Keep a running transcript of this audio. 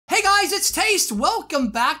it's Taste! Welcome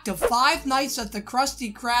back to Five Nights at the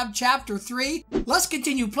Krusty Krab Chapter 3. Let's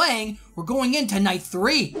continue playing. We're going into Night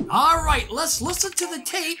 3. Alright, let's listen to the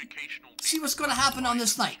tape. See what's going to happen on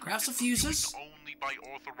this night. Grab some fuses. Only by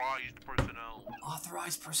authorized personnel.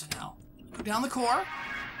 Authorized personnel. Go down the core.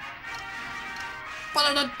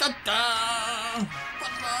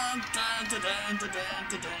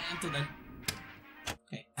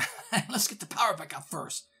 Okay, let's get the power back up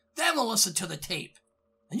first. Then we'll listen to the tape.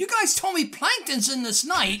 And you guys told me Plankton's in this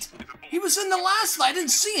night. He was in the last night. I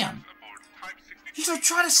didn't see him. He's gonna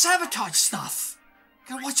try to sabotage stuff.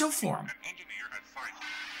 Gotta watch out for him. An engineer at site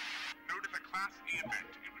noted a Class E event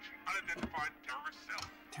in which an unidentified terrorist cell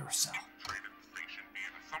infiltrated the station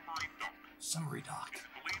via a submarine dock. Submarine dock. It is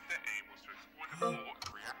believed their aim was to exploit a flaw in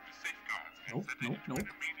the reactor safeguards and set it into an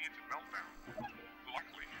immediate meltdown.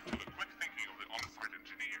 Luckily, through the quick thinking of the on-site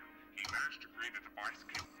engineer, he managed to create a device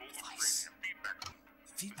capable of creating a feedback loop.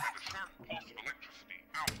 Feedback. A sharp pulse of electricity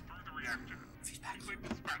out through the reactor, quickly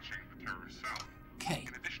dispatching the terrorist cell. Okay.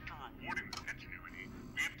 In addition to rewarding this ingenuity,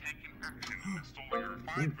 we have taken action in installing a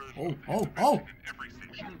refined version of oh. in every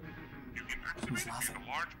station. You can activate it via the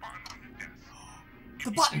large button on your desk.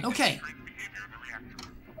 The button, okay. Strange behavior in the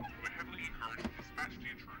reactor. We're heavily encouraged to dispatch the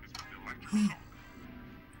intruders with the electric shock.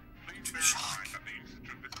 Please bear in mind that the usage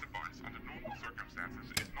of this device under normal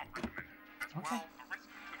circumstances is not recommended. As well, the risk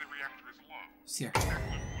to the reactor is low. Here. That loop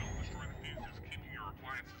will destroy the fuses, keeping your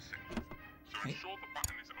appliances safe. So ensure the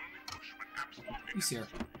button is only pushed when absolutely necessary.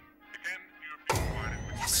 Again, you have been provided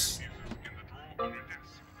with spare fuses in the drawer on your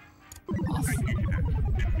desk. Thank you, Cadet.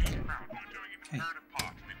 It feels proud you're doing an imperative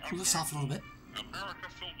part in the Cool this off a little bit. America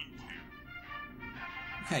salutes you.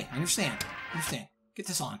 Okay, I understand. Get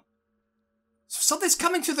this on. So something's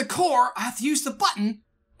coming to the core. I have to use the button,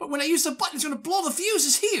 but when I use the button, it's going to blow the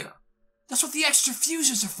fuses here. That's what the extra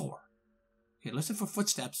fuses are for. Okay, listen for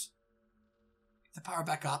footsteps. Get the power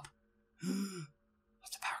back up.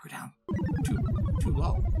 Let the power go down. Too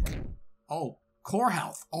low. Oh, core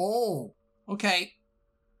health. Oh, okay.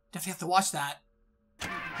 Definitely have to watch that.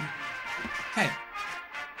 Okay.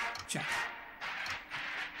 Check.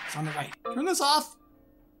 It's on the right. Turn this off.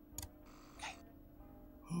 Okay.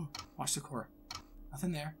 Watch the core.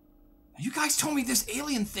 Nothing there. Now, you guys told me this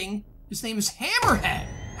alien thing, his name is Hammerhead.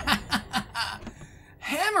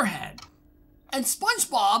 Hammerhead. And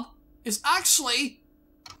SpongeBob is actually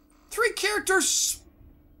 3 characters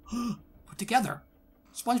put together.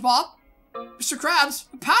 SpongeBob, Mr. Krabs,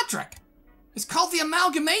 and Patrick. It's called the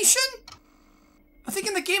Amalgamation? I think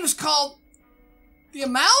in the game it's called the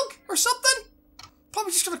Amalg or something?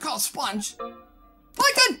 Probably just gonna call it Sponge.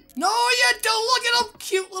 Plankton! No, you don't look at him,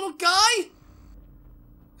 cute little guy!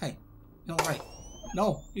 Hey, he's on the right.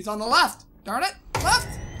 No, he's on the left. Darn it, left!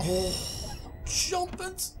 Oh,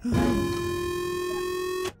 jumpins.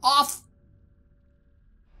 Off!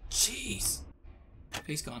 Jeez.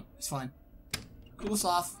 Okay, he's gone. It's fine. Cool us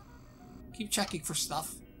off. Keep checking for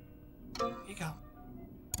stuff. There you go.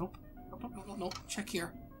 Nope. Nope. Check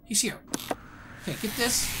here. He's here. Okay, get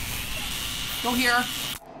this. Go here.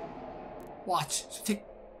 Watch. So take...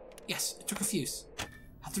 Yes, it took a fuse.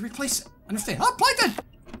 Have to replace it. Understand. Oh, Plankton!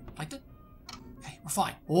 Plankton? Okay, we're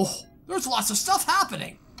fine. Oh, there's lots of stuff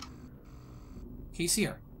happening. Okay, he's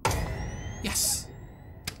here. Yes.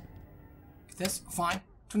 Get this. We're fine.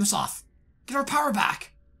 Turn this off. Get our power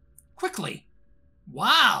back. Quickly.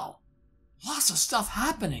 Wow. Lots of stuff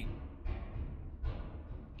happening.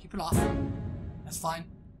 Keep it off. That's fine.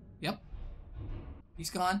 Yep. He's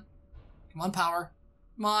gone. Come on, power.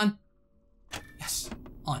 Come on. Yes.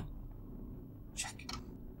 On. Check.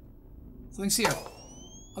 Something's here.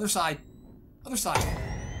 Other side. Other side.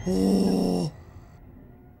 Oh.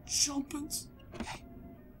 Jumpins. Okay.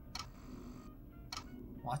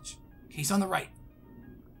 Watch. Okay, he's on the right.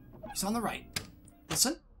 He's on the right.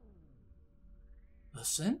 Listen.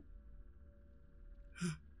 Listen.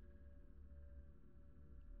 Oh,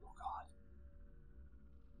 God.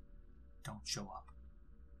 Don't show up.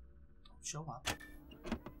 Don't show up.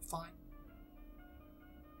 Fine.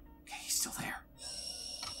 Okay, he's still there.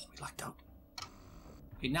 We lucked out.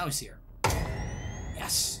 Okay, now he's here.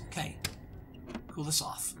 Yes. Okay. Cool this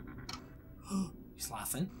off. He's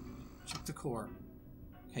laughing. Check the core.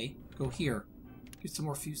 Okay, go here. Get some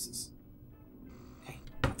more fuses. Okay,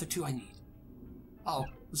 got the 2 I need. Uh-oh,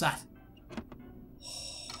 what's that? Oh,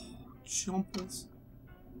 jumpins.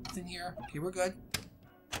 Nothing here. Okay, we're good.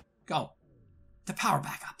 Go. The power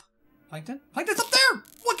back up. Plankton? Plankton's up there!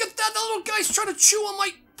 Look at that! The little guy's trying to chew on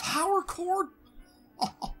my power cord.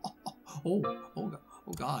 Oh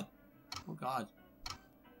God. Oh God.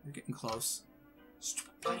 You're getting close.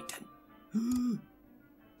 Stupid Plankton.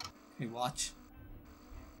 Okay, watch.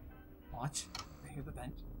 Watch. I hear the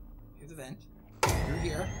vent. Hear the vent. You're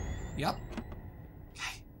here. Yep.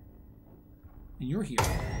 Okay. And you're here.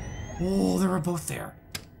 Oh, they were both there.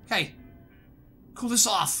 Okay. Cool this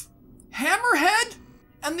off. Hammerhead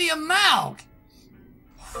and the Amalg.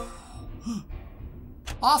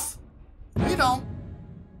 Off. No, you don't.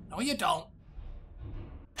 No, you don't.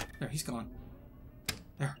 There, he's gone.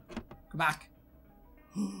 There. Go back.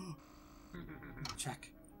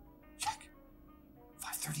 Check. Check.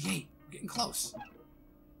 538. We're getting close.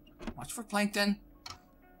 Watch for plankton.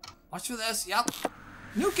 Watch for this. Yep.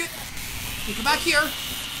 Nuke it. Nuke it back here.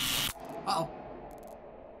 Uh-oh.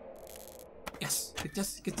 Yes. Get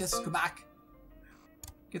this. Get this. Go back.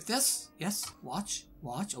 Get this. Yes. Watch.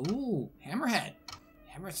 Watch. Ooh. Hammerhead.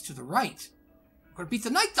 Hammerhead's to the right. We're gonna beat the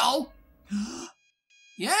night, though.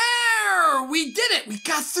 Yeah! We did it! We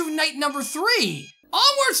got through night number 3.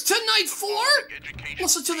 Onwards to night 4!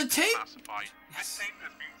 Listen to the tape. Yes.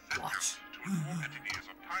 Watch. To inform engineers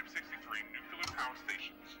of Type 63 nuclear power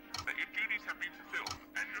stations that your duties have been fulfilled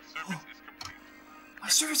and your service is complete. My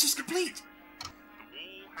service is complete. The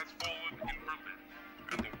wall has fallen in Berlin,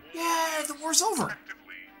 and the war Yeah, the war's over.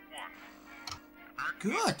 effectively won.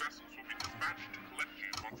 American Good. vessels will be dispatched to collect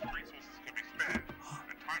you once the resources can be spared,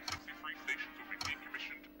 and Type 63 stations will be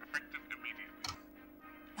decommissioned effective immediately.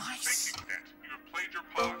 Thank Nice. you, Cadet. You have played your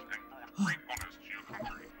part and brought great honors to your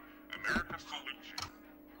country. America salutes you.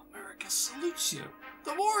 America salutes you.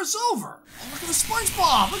 The war is over. Oh, look at the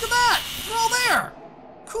SpongeBob. Look at that. They're all there.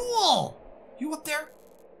 Cool. You up there?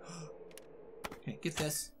 Okay, get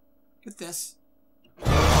this. Get this.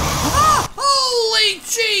 Ah! Holy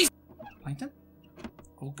jeez! Plankton?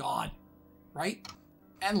 Oh God. Right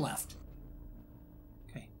and left.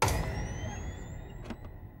 Okay.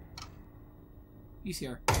 He's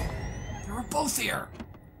here. They were both here.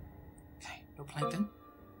 Okay, no plankton.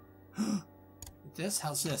 This?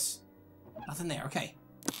 How's this? Nothing there. Okay.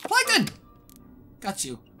 Plankton! Got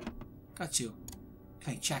you. Got you.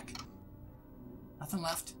 Okay, check. Nothing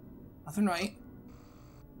left. Nothing right.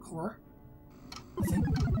 Core. Nothing.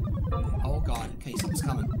 Oh God. Okay, something's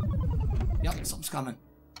coming. Yep, something's coming.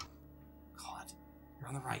 God. You're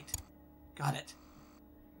on the right. Got it.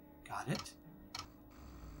 Got it.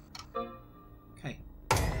 Okay.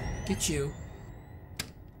 Get you.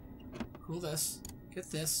 Cool this. Get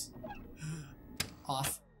this.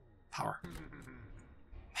 Off. Power.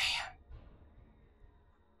 Man.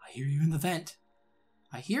 I hear you in the vent.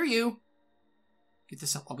 I hear you. Get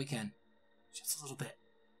this up while we can. Just a little bit.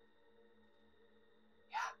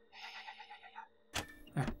 Yeah.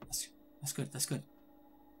 There. That's good. That's good.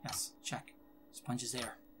 Yes. Check. Sponge is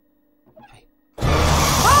there. Okay.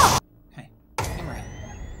 Ah! Okay. Hammerhead.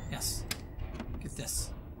 Yes. Get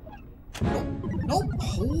this. Nope. Nope.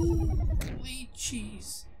 Holy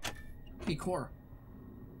cheese. Okay, core.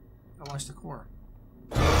 Gotta watch the core.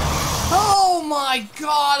 Oh my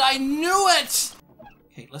God! I knew it!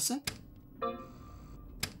 Okay, listen.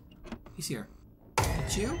 He's here.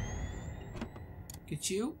 Get you. Get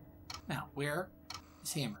you. Now, where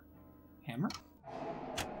is Hammer? Hammer?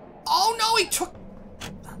 Oh no, he took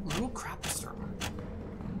that little crap thrower.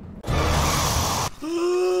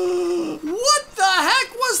 What the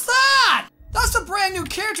heck was that? That's a brand new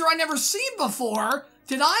character I never seen before.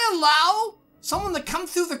 Did I allow someone to come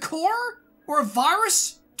through the core? Or a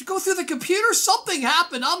virus to go through the computer? Something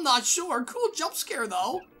happened, I'm not sure. Cool jump scare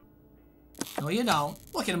though. No, you don't.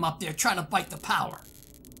 Look at him up there trying to bite the power.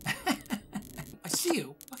 I see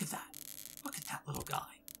you. Look at that. Look at that little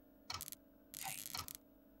guy. Okay.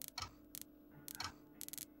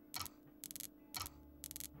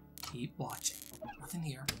 Keep watching. Nothing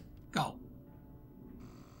here. Go.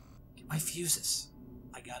 Get my fuses.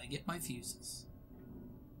 I gotta get my fuses.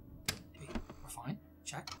 Okay, we're fine.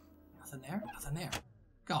 Check. Nothing there. Nothing there.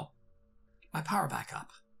 Go. Get my power back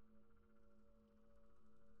up.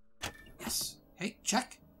 Yes. Okay,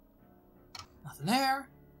 check. Nothing there.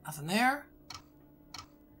 Nothing there.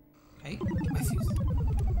 Okay, get my fuses.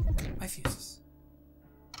 Get my fuses.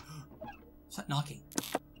 Stop knocking.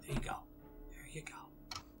 There you go. There you go.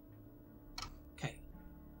 Okay.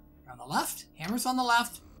 You're on the left. Hammer's on the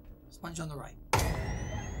left. Sponge on the right.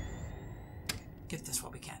 Get this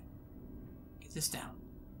while we can. Get this down.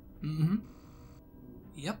 Mm-hmm.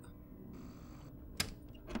 Yep.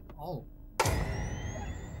 Oh.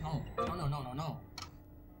 No. No, no, no, no, no.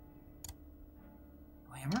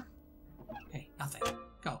 No hammer? Okay, nothing.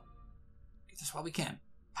 Go. Get this while we can.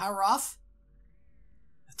 Power off.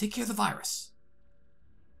 Now take care of the virus.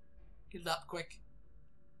 Get it up quick.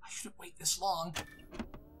 I shouldn't wait this long.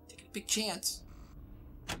 Taking a big chance.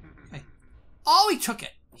 Okay. Oh, he took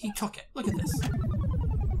it. He took it. Look at this.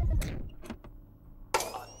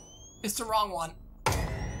 It's the wrong one.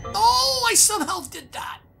 Oh, I somehow did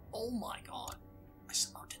that. Oh my god. I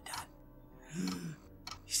somehow did that.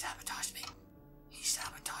 He sabotaged me. He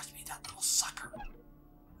sabotaged me, that little sucker.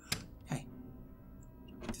 Okay.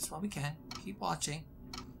 This is what we can. Keep watching.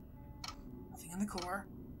 Nothing in the core.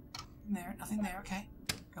 Nothing there. Nothing there. Okay.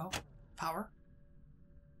 Go. Power.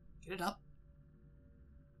 Get it up.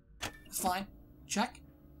 That's fine. Check.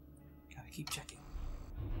 Gotta keep checking.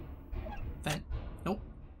 Vent. Nope.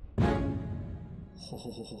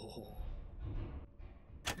 Oh.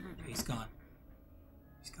 He's gone.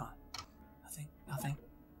 He's gone. Nothing. Nothing.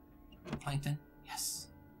 No plankton. Yes.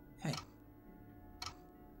 Okay.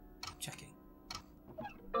 Keep checking.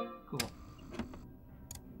 Cool.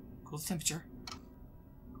 Cool the temperature.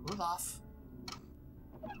 Cool it off.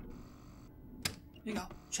 There you go.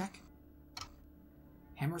 Check.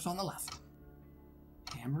 Hammer's on the left.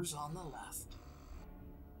 Hammer's on the left.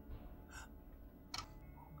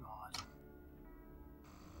 Oh god.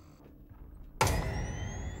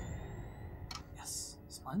 Yes.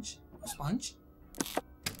 Sponge. Sponge.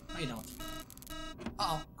 No, you don't.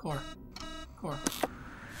 Uh-oh. Core. Core.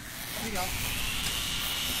 There you go.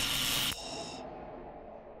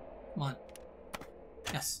 Come on.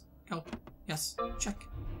 Yes. Go. Yes. Check.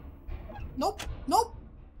 Nope. Nope.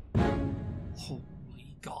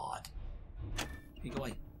 Holy God. Okay, go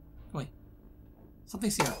away. Go away.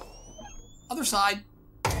 Something's here. Other side.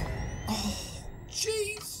 Oh,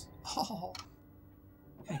 jeez. Oh.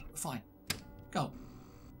 Okay, we're fine. Go.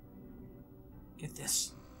 Get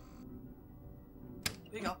this.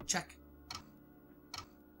 There you go. Check.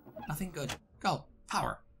 Nothing good. Go.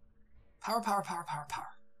 Power. Power, power, power, power,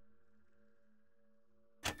 power.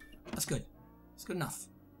 That's good. That's good enough.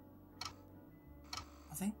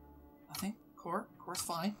 Nothing. Nothing. Core. Core's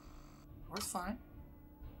fine. Core's fine.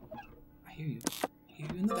 I hear you. I hear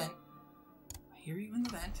you in the vent. I hear you in the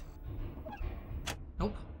vent.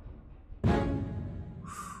 Nope.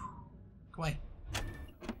 Go away.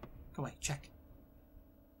 Go away. Check.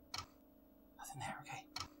 Nothing there. Okay.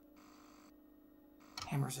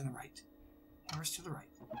 Hammer's in the right. Hammer's to the right.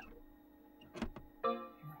 Hammer.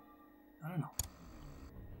 No, no, no.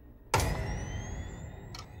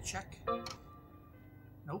 Check.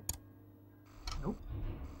 Nope. Nope.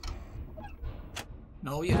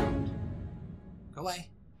 No, you don't. Go away.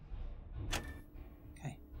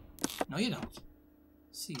 Okay. No, you don't.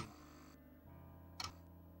 See you.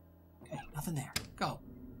 Okay, nothing there. Go.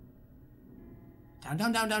 Down,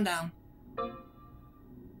 down, down, down, down.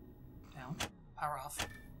 Down. Power off.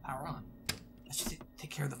 Power on. Let's just take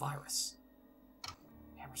care of the virus.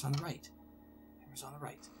 Hammer's on the right. Hammer's on the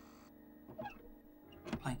right.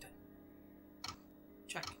 Plankton.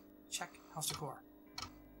 Check. Check. How's the core?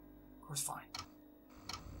 Core's fine.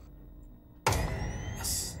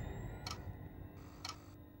 Yes.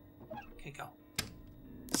 Okay, go.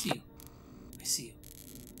 See you. I see you.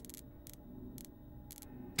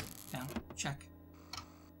 Down. Check.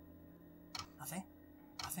 Nothing?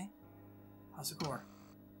 Nothing? How's the core?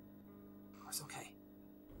 Core's okay.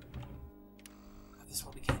 Got this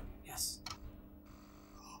what we can. Yes.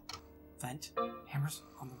 Vent. Hammers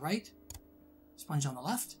on the right. Sponge on the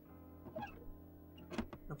left.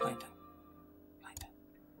 No plankton. Plankton.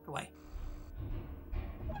 Go away.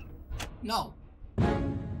 No.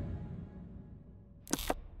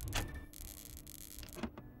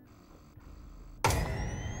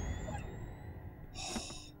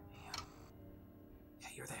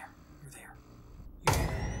 You're there. You're there. You're here.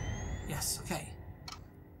 Yes, okay.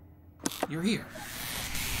 You're here.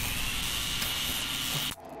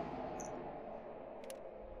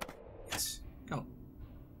 Yes, go.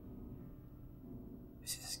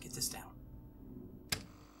 Let's get this down.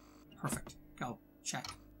 Perfect. Go. Check.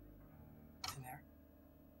 In there.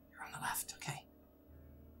 You're on the left. Okay.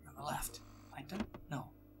 You're on the left. Plankton? No.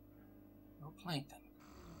 No plankton.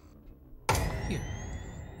 Here.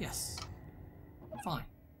 Yes. Fine.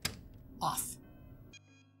 Off.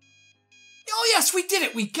 Oh yes, we did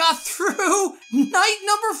it! We got through night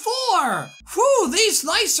number 4! Whew, these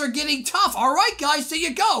nights are getting tough. Alright guys, there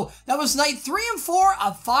you go. That was night 3 and 4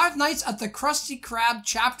 of 5 nights at the Krusty Krab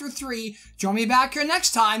Chapter 3. Join me back here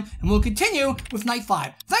next time, and we'll continue with night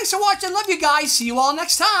 5. Thanks for watching. Love you guys. See you all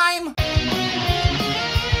next time.